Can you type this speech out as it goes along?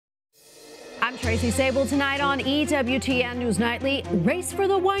I'm Tracy Sabol. Tonight on EWTN News Nightly, race for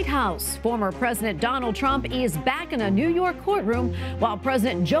the White House. Former President Donald Trump is back in a New York courtroom while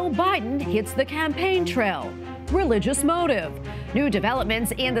President Joe Biden hits the campaign trail. Religious motive. New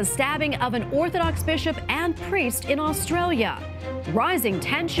developments in the stabbing of an Orthodox bishop and priest in Australia. Rising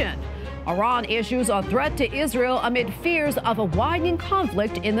tension. Iran issues a threat to Israel amid fears of a widening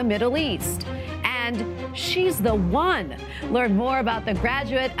conflict in the Middle East. And she's the one. Learn more about the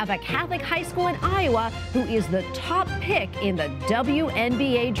graduate of a Catholic high school in Iowa who is the top pick in the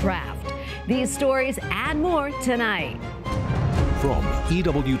WNBA draft. These stories and more tonight. From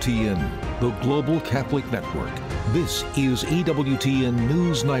EWTN, the Global Catholic Network, this is EWTN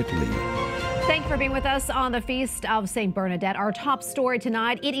News Nightly. Thank you for being with us on the Feast of St. Bernadette. Our top story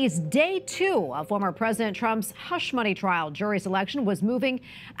tonight, it is day 2 of former President Trump's hush money trial. Jury selection was moving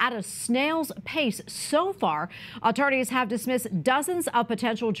at a snail's pace so far. Attorneys have dismissed dozens of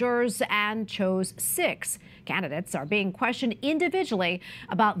potential jurors and chose 6. Candidates are being questioned individually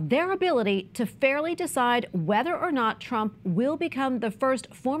about their ability to fairly decide whether or not Trump will become the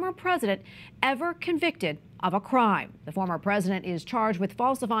first former president ever convicted of a crime. The former president is charged with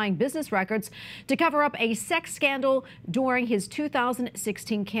falsifying business records to cover up a sex scandal during his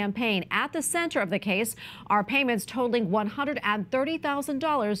 2016 campaign. At the center of the case are payments totaling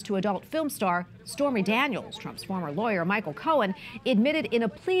 $130,000 to adult film star Stormy Daniels. Trump's former lawyer, Michael Cohen, admitted in a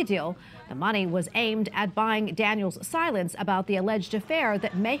plea deal the money was aimed at buying Daniels' silence about the alleged affair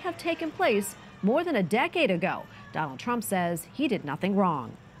that may have taken place more than a decade ago. Donald Trump says he did nothing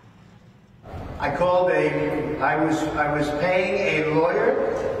wrong. I was paying a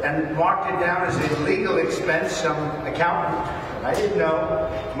lawyer and marked it down as a legal expense. Some accountant, I didn't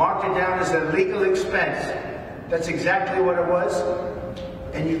know, marked it down as a legal expense. That's exactly what it was.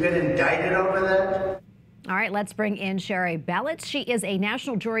 And you get indicted over that? All right, let's bring in Sherry Belitz. She is a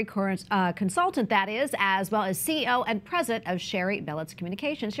national jury consultant, that is, as well as CEO and president of Sherry Belitz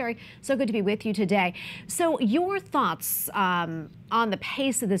Communications. Sherry, so good to be with you today. So your thoughts on the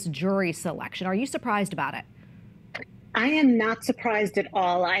pace of this jury selection, are you surprised about it? I am not surprised at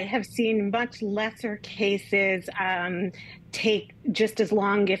all. I have seen much lesser cases take just as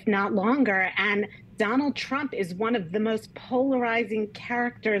long, if not longer. And Donald Trump is one of the most polarizing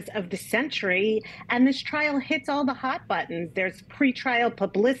characters of the century, and this trial hits all the hot buttons. There's pretrial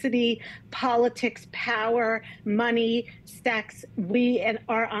publicity, politics, power, money, sex. We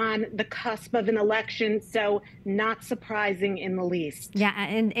are on the cusp of an election, so not surprising in the least. Yeah,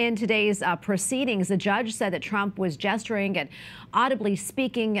 and in today's proceedings, the judge said that Trump was gesturing and audibly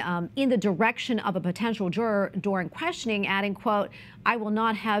speaking in the direction of a potential juror during questioning, adding, quote, "I will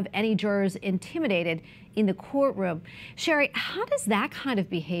not have any jurors intimidated in the courtroom." Sherry, how does that kind of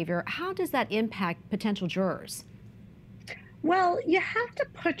behavior, how does that impact potential jurors? Well, you have to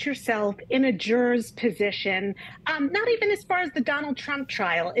put yourself in a juror's position, not even as far as the Donald Trump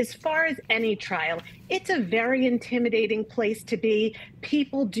trial, as far as any trial. It's a very intimidating place to be.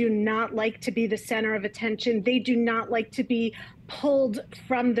 People do not like to be the center of attention. They do not like to be pulled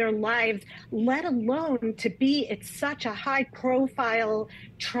from their lives, let alone to be at such a high-profile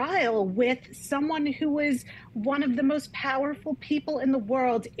trial with someone who is one of the most powerful people in the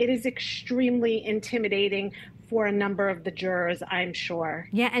world. It is extremely intimidating for a number of the jurors, I'm sure.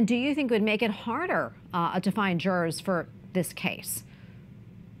 Yeah, and do you think it would make it harder to find jurors for this case?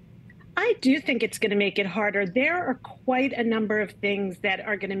 I do think it's going to make it harder. There are quite a number of things that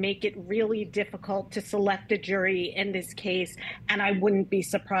are going to make it really difficult to select a jury in this case, and I wouldn't be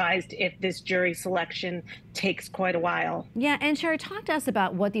surprised if this jury selection takes quite a while. Yeah, and Sherry, talk to us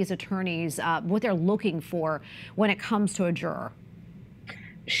about what these attorneys, what they're looking for when it comes to a juror.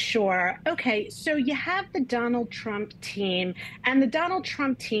 Sure. Okay, so you have the Donald Trump team, and the Donald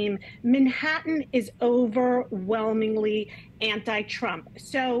Trump team, Manhattan is overwhelmingly anti-Trump.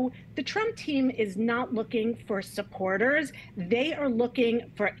 So the Trump team is not looking for supporters. They are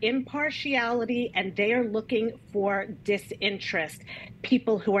looking for impartiality, and they are looking for disinterest.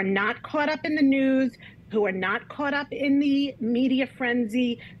 People who are not caught up in the news, who are not caught up in the media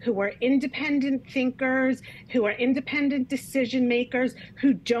frenzy, who are independent thinkers, who are independent decision makers,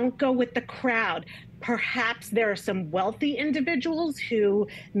 who don't go with the crowd. Perhaps there are some wealthy individuals who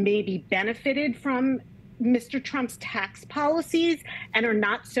maybe benefited from Mr. Trump's tax policies and are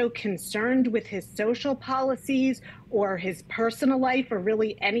not so concerned with his social policies or his personal life or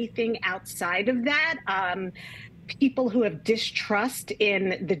really anything outside of that. People who have distrust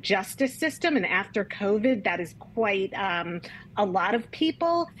in the justice system, and after COVID, that is quite a lot of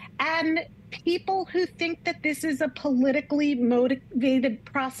people, and people who think that this is a politically motivated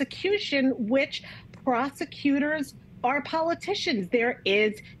prosecution, which prosecutors our politicians. There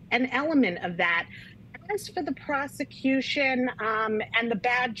is an element of that. As for the prosecution and the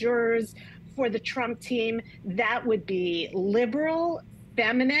bad jurors for the Trump team, that would be liberal,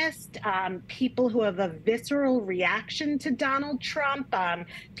 feminist, people who have a visceral reaction to Donald Trump,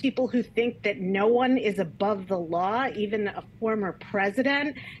 people who think that no one is above the law, even a former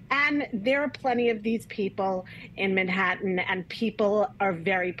president. And there are plenty of these people in Manhattan, and people are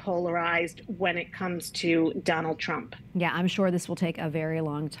very polarized when it comes to Donald Trump. Yeah, I'm sure this will take a very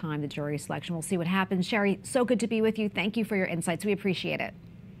long time, the jury selection. We'll see what happens. Sherry, so good to be with you. Thank you for your insights. We appreciate it.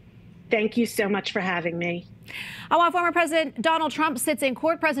 Thank you so much for having me. While former President Donald Trump sits in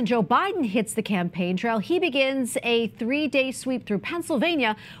court, President Joe Biden hits the campaign trail. He begins a 3-day sweep through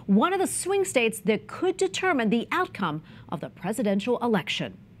Pennsylvania, one of the swing states that could determine the outcome of the presidential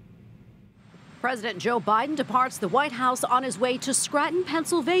election. President Joe Biden departs the White House on his way to Scranton,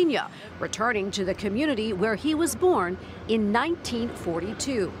 Pennsylvania, returning to the community where he was born in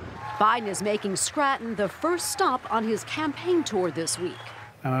 1942. Biden is making Scranton the first stop on his campaign tour this week.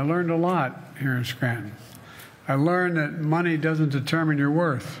 And I learned a lot here in Scranton. I learned that money doesn't determine your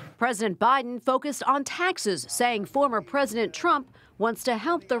worth. President Biden focused on taxes, saying former President Trump wants to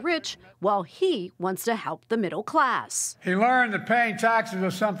help the rich while he wants to help the middle class. He learned that paying taxes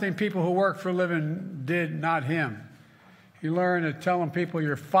was something people who work for a living did, not him. He learned that telling people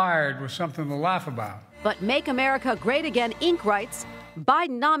you're fired was something to laugh about. But Make America Great Again, Inc. writes,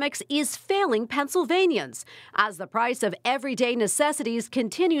 Bidenomics is failing Pennsylvanians as the price of everyday necessities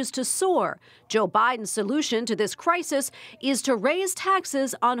continues to soar. Joe Biden's solution to this crisis is to raise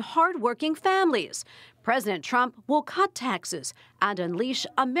taxes on hardworking families. President Trump will cut taxes and unleash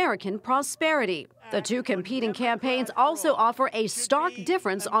American prosperity. The two competing campaigns also offer a stark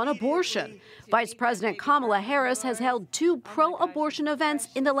difference on abortion. Vice President Kamala Harris has held 2 pro-abortion events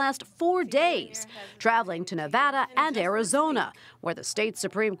in the last 4 days, traveling to Nevada and Arizona, where the state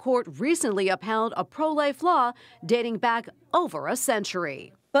Supreme Court recently upheld a pro-life law dating back over a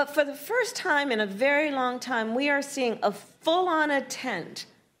century. But for the first time in a very long time, we are seeing a full-on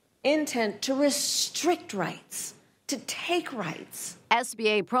intent to restrict rights, to take rights.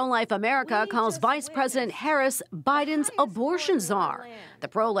 SBA Pro-Life America calls Vice President Harris Biden's abortion czar. The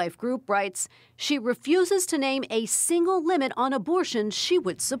pro-life group writes she refuses to name a single limit on abortion she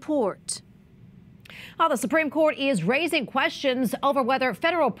would support. The Supreme Court is raising questions over whether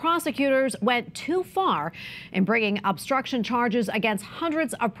federal prosecutors went too far in bringing obstruction charges against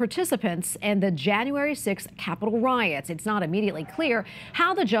hundreds of participants in the January 6th Capitol riots. It's not immediately clear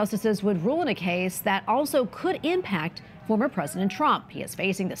how the justices would rule in a case that also could impact former President Trump. He is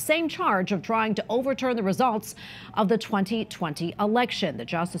facing the same charge of trying to overturn the results of the 2020 election. The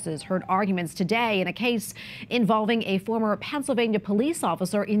justices heard arguments today in a case involving a former Pennsylvania police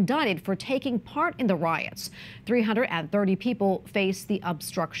officer indicted for taking part in the riots. 330 people face the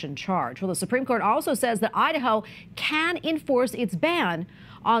obstruction charge. Well, the Supreme Court also says that Idaho can enforce its ban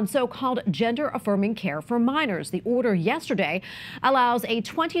on so-called gender-affirming care for minors. The order yesterday allows a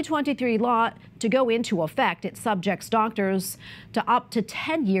 2023 law to go into effect. It subjects doctors to up to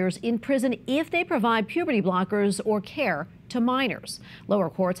 10 years in prison if they provide puberty blockers or care to minors. Lower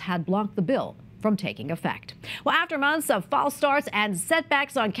courts had blocked the bill from taking effect. Well, after months of false starts and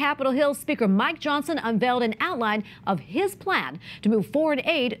setbacks on Capitol Hill, Speaker Mike Johnson unveiled an outline of his plan to move foreign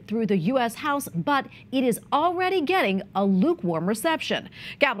aid through the U.S. House, but it is already getting a lukewarm reception.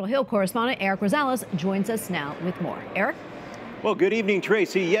 Capitol Hill correspondent Eric Rosales joins us now with more. Eric? Well, good evening,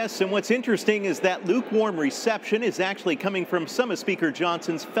 Tracy. Yes, and what's interesting is that lukewarm reception is actually coming from some of Speaker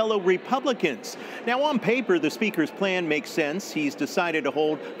Johnson's fellow Republicans. Now, on paper, the Speaker's plan makes sense. He's decided to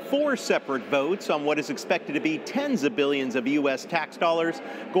hold 4 separate votes on what is expected to be tens of billions of U.S. tax dollars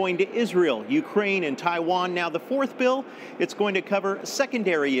going to Israel, Ukraine, and Taiwan. Now, the 4th bill, it's going to cover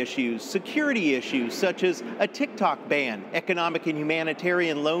secondary issues, security issues such as a TikTok ban, economic and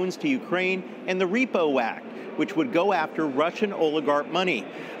humanitarian loans to Ukraine, and the Repo Act, which would go after Russian oligarch money.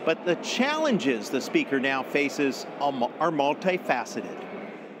 But the challenges the Speaker now faces are multifaceted.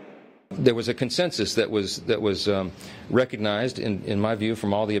 There was a consensus that was recognized, in my view,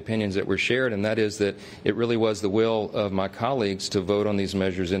 from all the opinions that were shared, and that is that it really was the will of my colleagues to vote on these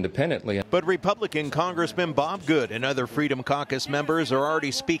measures independently. But Republican Congressman Bob Good and other Freedom Caucus members are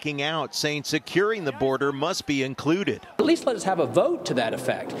already speaking out, saying securing the border must be included. At least let us have a vote to that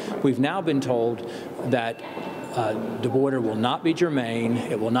effect. We've now been told that the border will not be germane,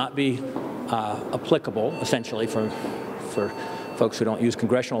 it will not be applicable, essentially, for folks who don't use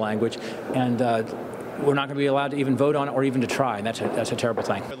congressional language, and we're not going to be allowed to even vote on it or even to try, and that's a terrible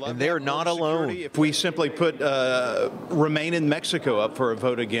thing. And they're not alone. If we simply put Remain in Mexico up for a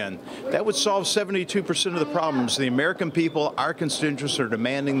vote again, that would solve 72% of the problems. The American people, our constituents, are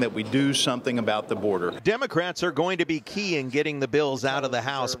demanding that we do something about the border. Democrats are going to be key in getting the bills out of the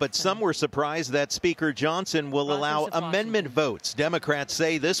House, but some were surprised that Speaker Johnson will allow amendment votes. Democrats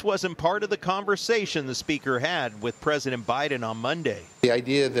say this wasn't part of the conversation the Speaker had with President Biden on Monday. The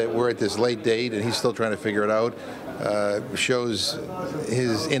idea that we're at this late date and he's still trying to figure it out shows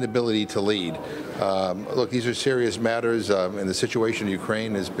his inability to lead. Look, these are serious matters, and the situation in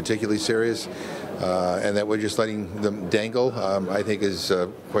Ukraine is particularly serious, and that we're just letting them dangle, I think is,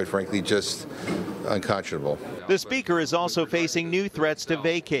 quite frankly, just unconscionable. The Speaker is also facing new threats to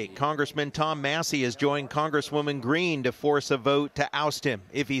vacate. Congressman Tom Massey has joined Congresswoman Green to force a vote to oust him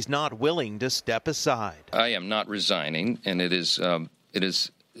if he's not willing to step aside. I am not resigning, and it is,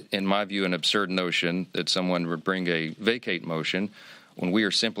 in my view, an absurd notion that someone would bring a vacate motion when we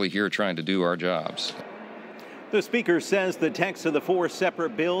are simply here trying to do our jobs. The Speaker says the text of the 4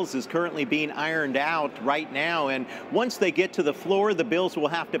 separate bills is currently being ironed out right now, and once they get to the floor, the bills will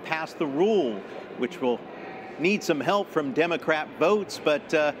have to pass the rule, which will need some help from Democrat votes,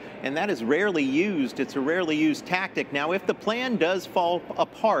 but and that is rarely used. It's a rarely used tactic. Now, if the plan does fall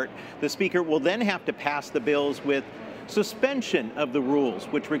apart, the Speaker will then have to pass the bills with suspension of the rules,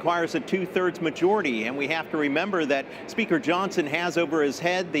 which requires a 2/3 majority. And we have to remember that Speaker Johnson has over his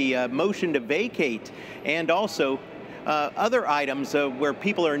head the motion to vacate and also other items where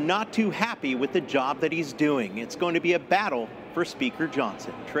people are not too happy with the job that he's doing. It's going to be a battle for Speaker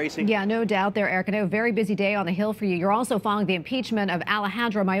Johnson. Tracy? Yeah, no doubt there, Eric. I know a very busy day on the Hill for you. You're also following the impeachment of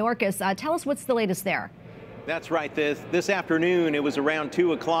Alejandro Mayorkas. Tell us what's the latest there. That's right. This afternoon, it was around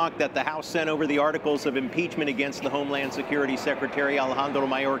 2 o'clock that the House sent over the articles of impeachment against the Homeland Security Secretary Alejandro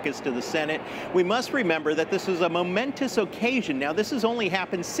Mayorkas to the Senate. We must remember that this is a momentous occasion. Now, this has only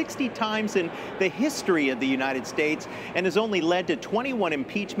happened 60 times in the history of the United States and has only led to 21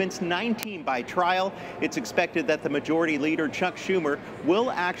 impeachments, 19 by trial. It's expected that the Majority Leader, Chuck Schumer, will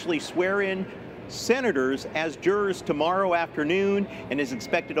actually swear in senators as jurors tomorrow afternoon and is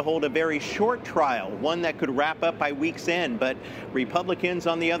expected to hold a very short trial, one that could wrap up by week's end. But Republicans,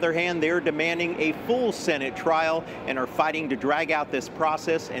 on the other hand, they're demanding a full Senate trial and are fighting to drag out this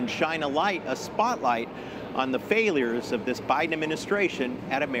process and shine a spotlight on the failures of this Biden administration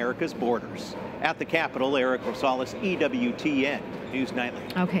at America's borders. At the Capitol, Eric Rosales, EWTN News Nightly.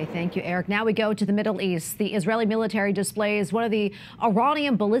 Okay, thank you, Eric. Now we go to the Middle East. The Israeli military displays one of the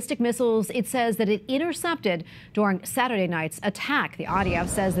Iranian ballistic missiles it says that it intercepted during Saturday night's attack. The IDF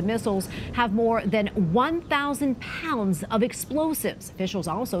says the missiles have more than 1,000 pounds of explosives. Officials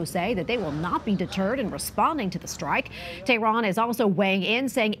also say that they will not be deterred in responding to the strike. Tehran is also weighing in,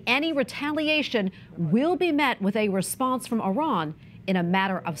 saying any retaliation will be met with a response from Iran in a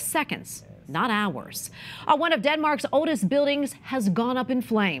matter of seconds, not hours. One of Denmark's oldest buildings has gone up in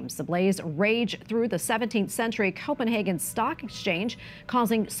flames. The blaze raged through the 17th century Copenhagen Stock Exchange,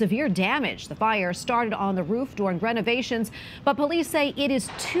 causing severe damage. The fire started on the roof during renovations, but police say it is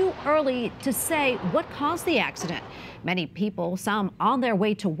too early to say what caused the accident. Many people, some on their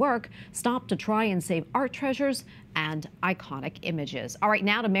way to work, stopped to try and save art treasures and iconic images. All right,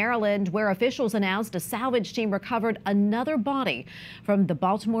 now to Maryland, where officials announced a salvage team recovered another body from the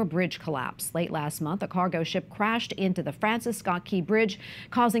Baltimore Bridge collapse. Late last month, a cargo ship crashed into the Francis Scott Key Bridge,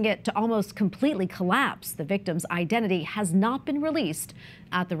 causing it to almost completely collapse. The victim's identity has not been released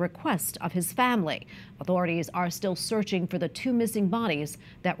at the request of his family. Authorities are still searching for the 2 missing bodies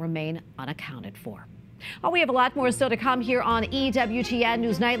that remain unaccounted for. We have a lot more still to come here on EWTN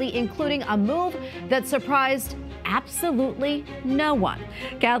News Nightly, including a move that surprised absolutely no one.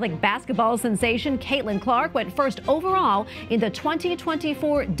 Catholic basketball sensation Caitlin Clark went first overall in the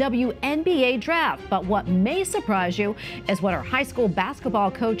 2024 WNBA draft. But what may surprise you is what her high school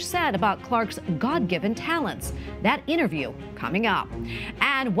basketball coach said about Clark's God-given talents. That interview coming up.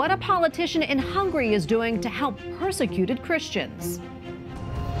 And what a politician in Hungary is doing to help persecuted Christians.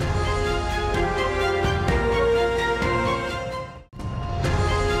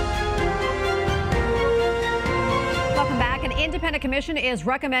 Independent commission is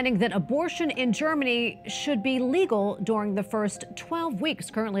recommending that abortion in Germany should be legal during the first 12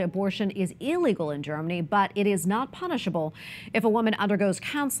 weeks. Currently, abortion is illegal in Germany, but it is not punishable if a woman undergoes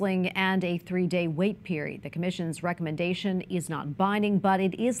counseling and a 3-day wait period. The commission's recommendation is not binding, but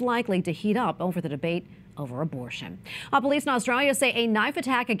it is likely to heat up over the debate over abortion. Police in Australia say a knife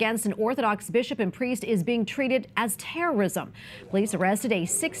attack against an Orthodox bishop and priest is being treated as terrorism. Police arrested a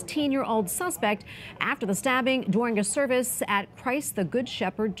 16-year-old suspect after the stabbing during a service at Christ the Good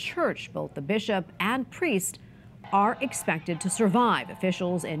Shepherd Church. Both the bishop and priest are expected to survive.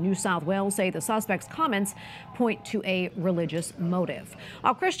 Officials in New South Wales say the suspect's comments point to a religious motive.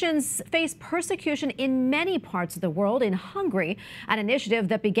 Christians face persecution in many parts of the world. In Hungary, an initiative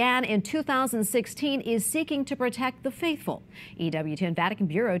that began in 2016 is seeking to protect the faithful. EWTN Vatican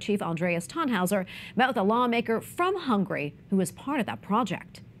Bureau Chief Andreas Tannhauser met with a lawmaker from Hungary who is part of that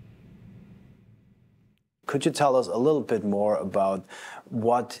project. Could you tell us a little bit more about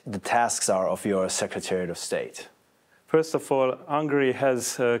what the tasks are of your Secretariat of State? First of all, Hungary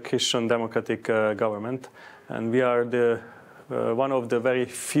has a Christian democratic government, and we are one of the very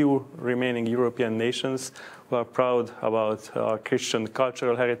few remaining European nations who are proud about our Christian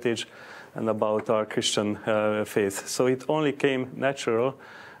cultural heritage and about our Christian faith. So it only came natural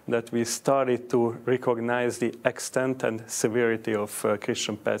that we started to recognize the extent and severity of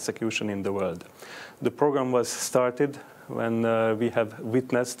Christian persecution in the world. The program was started when we have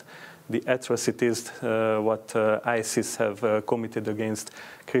witnessed the atrocities what ISIS have committed against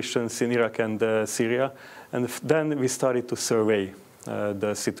Christians in Iraq and Syria. And then we started to survey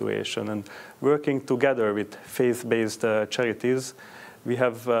the situation. And working together with faith-based charities, we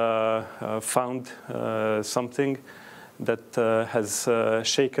have found something that has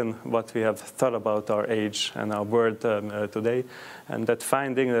shaken what we have thought about our age and our world today. And that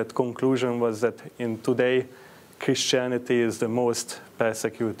finding, that conclusion was that in today, Christianity is the most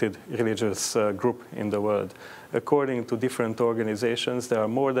persecuted religious group in the world. According to different organizations, there are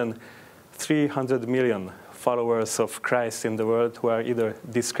more than 300 million followers of Christ in the world who are either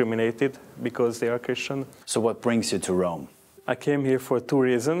discriminated because they are Christian. So what brings you to Rome? I came here for two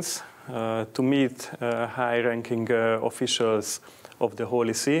reasons. To meet high-ranking officials of the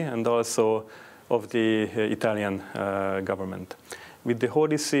Holy See and also of the Italian government. With the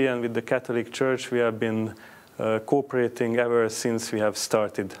Holy See and with the Catholic Church, we have been cooperating ever since we have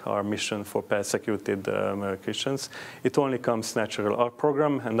started our mission for persecuted Christians. It only comes natural. Our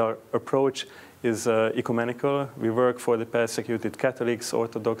program and our approach is ecumenical. We work for the persecuted Catholics,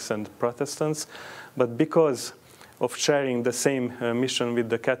 Orthodox, and Protestants. But because of sharing the same mission with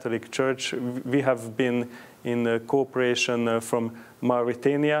the Catholic Church, we have been in cooperation from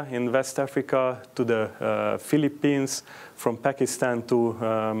Mauritania in West Africa to the Philippines, from Pakistan to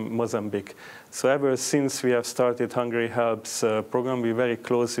Mozambique. So ever since we have started Hungary Helps program, we very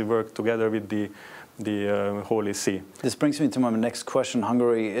closely work together with the Holy See. This brings me to my next question.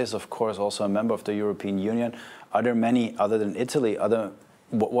 Hungary is, of course, also a member of the European Union. Are there many, other than Italy,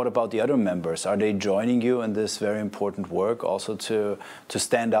 what about the other members? Are they joining you in this very important work also to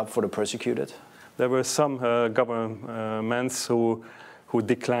stand up for the persecuted? There were some governments who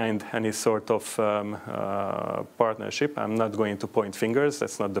declined any sort of partnership. I'm not going to point fingers.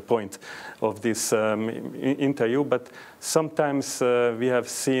 That's not the point of this interview. But sometimes we have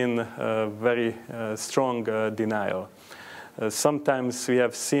seen very strong denial. Sometimes we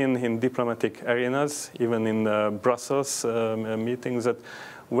have seen in diplomatic arenas, even in Brussels meetings, that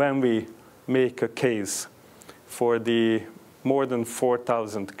when we make a case for the more than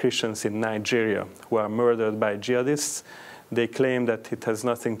 4,000 Christians in Nigeria who are murdered by jihadists, they claim that it has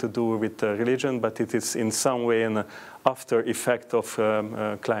nothing to do with religion, but it is in some way an after effect of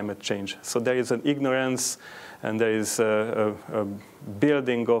climate change. So there is an ignorance, and there is a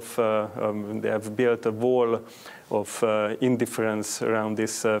building of, they have built a wall of indifference around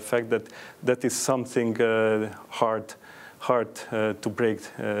this fact that is something hard to break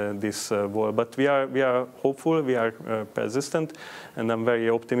this wall. But we are hopeful, we are persistent, and I'm very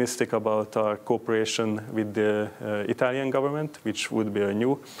optimistic about our cooperation with the Italian government, which would be a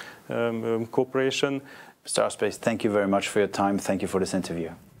new cooperation. Mr. Aspes, thank you very much for your time. Thank you for this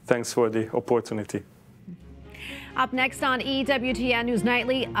interview. Thanks for the opportunity. Up next on EWTN News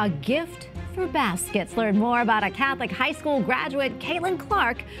Nightly, a gift for baskets. Learn more about a Catholic high school graduate, Caitlin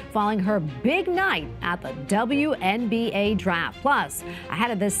Clark, following her big night at the WNBA draft. Plus,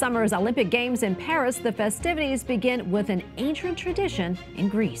 ahead of this summer's Olympic Games in Paris, the festivities begin with an ancient tradition in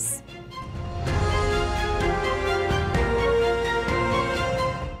Greece.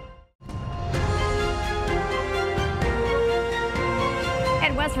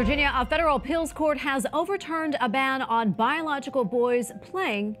 West Virginia, a federal appeals court has overturned a ban on biological boys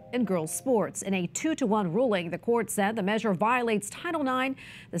playing in girls' sports. In a 2-to-1 ruling, the court said the measure violates Title IX,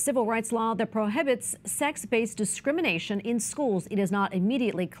 the civil rights law that prohibits sex-based discrimination in schools. It is not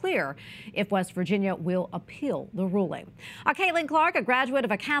immediately clear if West Virginia will appeal the ruling. Caitlin Clark, a graduate of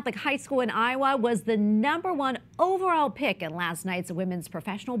a Catholic high school in Iowa, was the #1 overall pick in last night's women's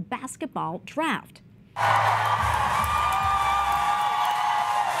professional basketball draft.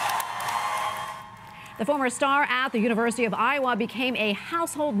 The former star at the University of Iowa became a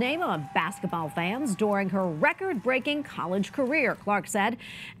household name among basketball fans during her record-breaking college career. Clark said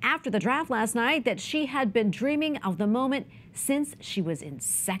after the draft last night that she had been dreaming of the moment since she was in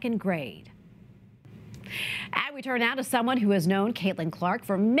 2nd grade. And we turn now to someone who has known Caitlin Clark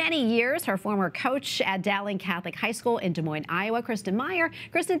for many years, her former coach at Dowling Catholic High School in Des Moines, Iowa, Kristen Meyer.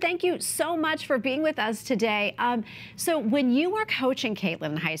 Kristen, thank you so much for being with us today. So when you were coaching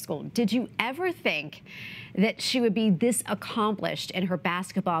Caitlin in high school, did you ever think that she would be this accomplished in her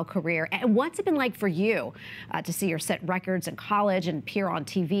basketball career? And what's it been like for you to see her set records in college and appear on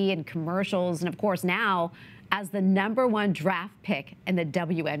TV and commercials, and of course now as the #1 draft pick in the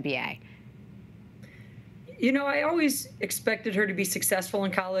WNBA? You know, I always expected her to be successful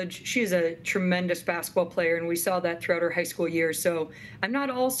in college. She is a tremendous basketball player, and we saw that throughout her high school years. So I'm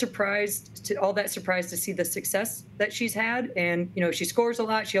not all that surprised to see the success that she's had. And, you know, she scores a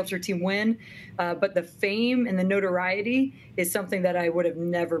lot. She helps her team win. But the fame and the notoriety is something that I would have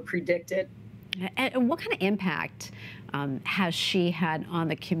never predicted. And what kind of impact has she had on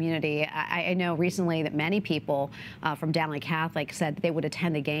the community? I know recently that many people from Dowling Catholic said that they would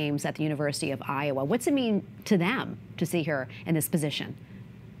attend the games at the University of Iowa. What's it mean to them to see her in this position?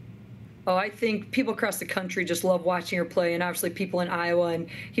 Oh, I think people across the country just love watching her play, and obviously people in Iowa and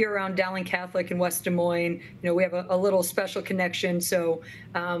here around Dowling Catholic and West Des Moines, you know, we have a little special connection. So,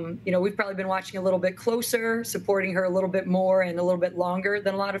 you know, we've probably been watching a little bit closer, supporting her a little bit more and a little bit longer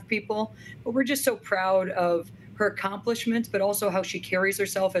than a lot of people. But we're just so proud of her accomplishments, but also how she carries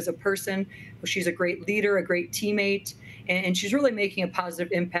herself as a person. She's a great leader, a great teammate, and she's really making a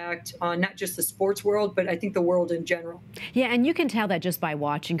positive impact on not just the sports world, but I think the world in general. Yeah, and you can tell that just by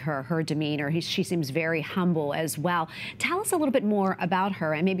watching her demeanor. She seems very humble as well. Tell us a little bit more about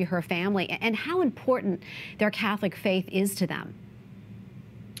her and maybe her family and how important their Catholic faith is to them.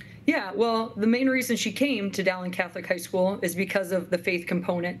 Yeah, well, the main reason she came to Dowling Catholic High School is because of the faith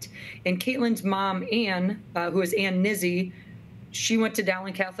component. And Caitlin's mom, Ann, who is Ann Nizzi, she went to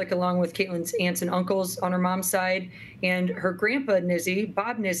Dowling Catholic along with Caitlin's aunts and uncles on her mom's side. And her grandpa, Nizzi,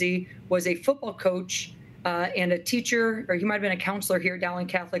 Bob Nizzi, was a football coach and a teacher, or he might have been a counselor here at Dowling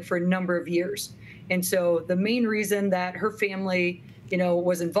Catholic for a number of years. And so the main reason that her family, you know,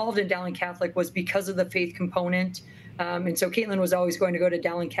 was involved in Dowling Catholic was because of the faith component. And so Caitlin was always going to go to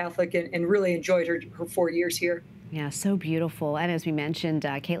Dowling Catholic and really enjoyed her 4 years here. Yeah, so beautiful. And as we mentioned,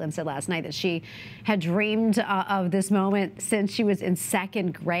 Caitlin said last night that she had dreamed of this moment since she was in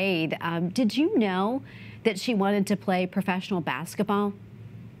 2nd grade. Did you know that she wanted to play professional basketball?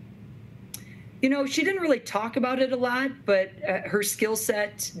 You know, she didn't really talk about it a lot, but her skill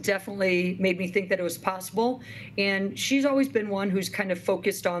set definitely made me think that it was possible. And she's always been one who's kind of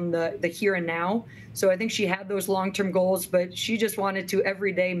focused on the here and now. So I think she had those long-term goals, but she just wanted to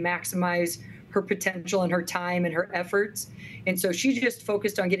every day maximize her potential and her time and her efforts. And so she just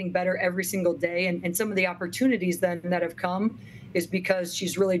focused on getting better every single day. And some of the opportunities then that have come is because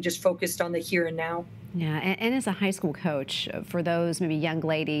she's really just focused on the here and now. Yeah, and as a high school coach, for those maybe young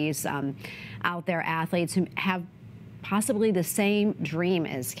ladies out there, athletes who have possibly the same dream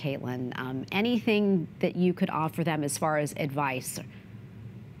as Caitlin, anything that you could offer them as far as advice?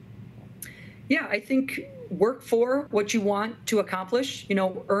 Yeah, I think work for what you want to accomplish. You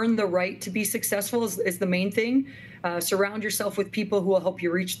know, earn the right to be successful is the main thing. Surround yourself with people who will help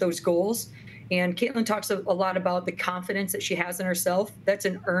you reach those goals. And Caitlin talks a lot about the confidence that she has in herself. That's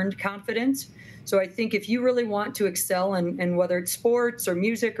an earned confidence. So I think if you really want to excel in whether it's sports or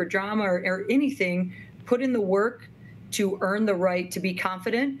music or drama or anything, put in the work to earn the right to be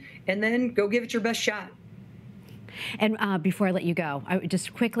confident and then go give it your best shot. And before I let you go, I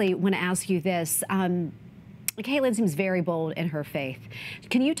just quickly want to ask you this. Caitlin seems very bold in her faith.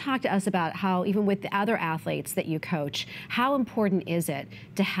 Can you talk to us about how, even with the other athletes that you coach, how important is it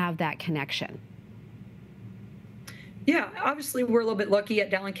to have that connection? Yeah, obviously we're a little bit lucky at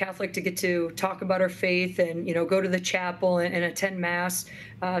Dowling Catholic to get to talk about our faith and, you know, go to the chapel and attend Mass.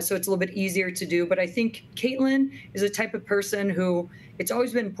 So it's a little bit easier to do. But I think Caitlin is a type of person who it's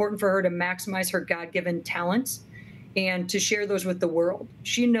always been important for her to maximize her God-given talents. and to share those with the world.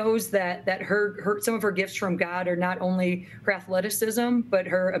 She knows that some of her gifts from God are not only her athleticism, but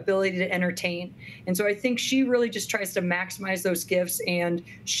her ability to entertain. And so I think she really just tries to maximize those gifts and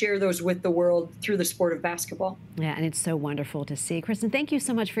share those with the world through the sport of basketball. Yeah, and it's so wonderful to see. Kristen, thank you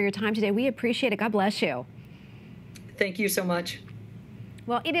so much for your time today. We appreciate it. God bless you. Thank you so much.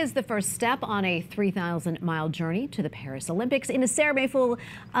 Well, it is the first step on a 3,000-mile journey to the Paris Olympics. In a ceremony full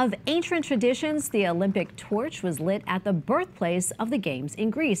of ancient traditions, the Olympic torch was lit at the birthplace of the Games in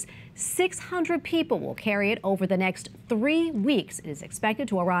Greece. 600 people will carry it over the next 3 weeks. It is expected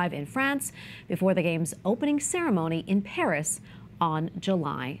to arrive in France before the Games opening ceremony in Paris on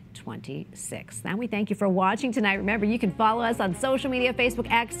July 26th. Now we thank you for watching tonight. Remember, you can follow us on social media, Facebook,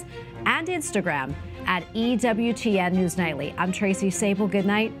 X, and Instagram at EWTN News Nightly. I'm Tracy Sabol. Good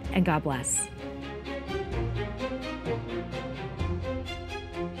night and God bless.